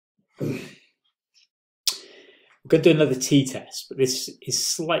We're going to do another t-test, but this is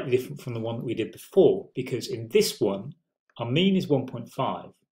slightly different from the one that we did before, because in this one, our mean is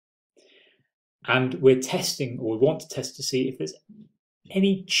 1.5. And we're testing, or we want to test to see if there's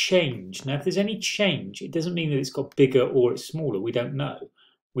any change. Now, if there's any change, it doesn't mean that it's got bigger or it's smaller. We don't know.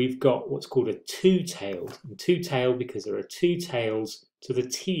 We've got what's called a two-tailed. And two-tailed because there are two tails to the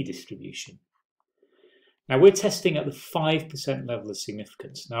t-distribution. Now, we're testing at the 5% level of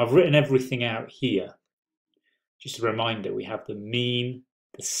significance. Now, I've written everything out here. Just a reminder, we have the mean,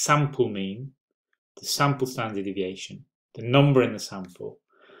 the sample mean, the sample standard deviation, the number in the sample,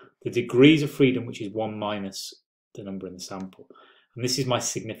 the degrees of freedom, which is 1 minus the number in the sample. And this is my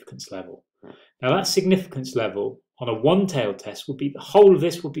significance level. Now that significance level on a one-tailed test would be, the whole of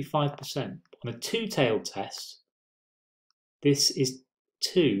this would be 5%. On a two-tailed test, this is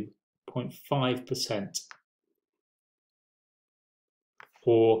 2.5%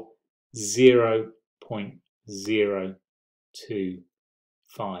 or 0.025.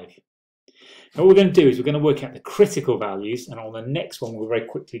 Now what we're going to do is we're going to work out the critical values, and on the next one we're very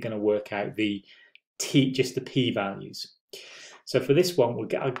quickly going to work out the just the p-values. So for this one we'll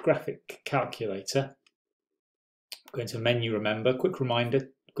get our graphic calculator, go into menu, remember, quick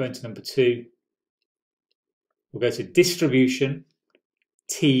reminder, go into number 2, we'll go to distribution,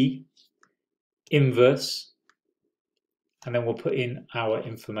 t, inverse, and then we'll put in our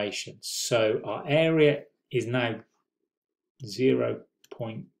information. So our area is now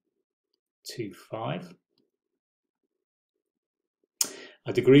 0.25.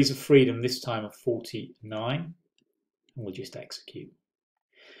 Our degrees of freedom this time are 49, and we'll just execute.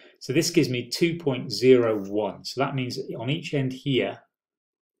 So this gives me 2.01. So that means that on each end here,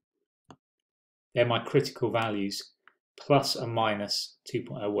 they're my critical values, plus and minus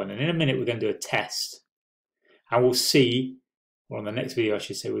 2.01. And in a minute, we're going to do a test. And we'll see, or on the next video I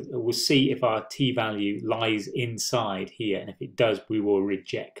should say, we'll see if our t-value lies inside here. And if it does, we will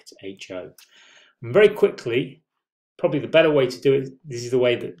reject HO. And very quickly, probably the better way to do it, this is the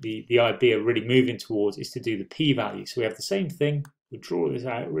way that the IB are really moving towards, is to do the p-value. So we have the same thing, we'll draw this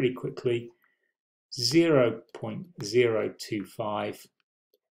out really quickly, 0.025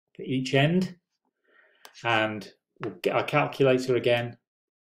 for each end. And we'll get our calculator again.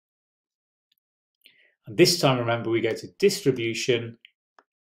 And this time, remember, we go to distribution,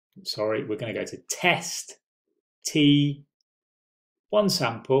 we're going to go to test, t, one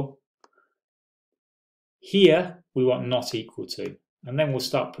sample. Here, we want not equal to, and then we'll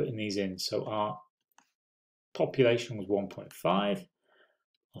start putting these in. So our population was 1.5,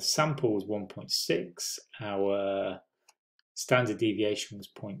 our sample was 1.6, our standard deviation was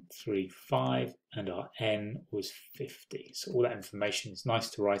 0.35, and our n was 50. So all that information is nice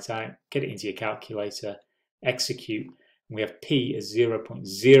to write out, get it into your calculator, execute, and we have p as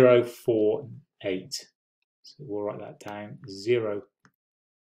 0.048. So we'll write that down,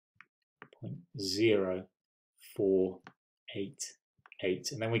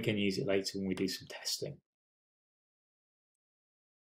 0.0488, and then we can use it later when we do some testing.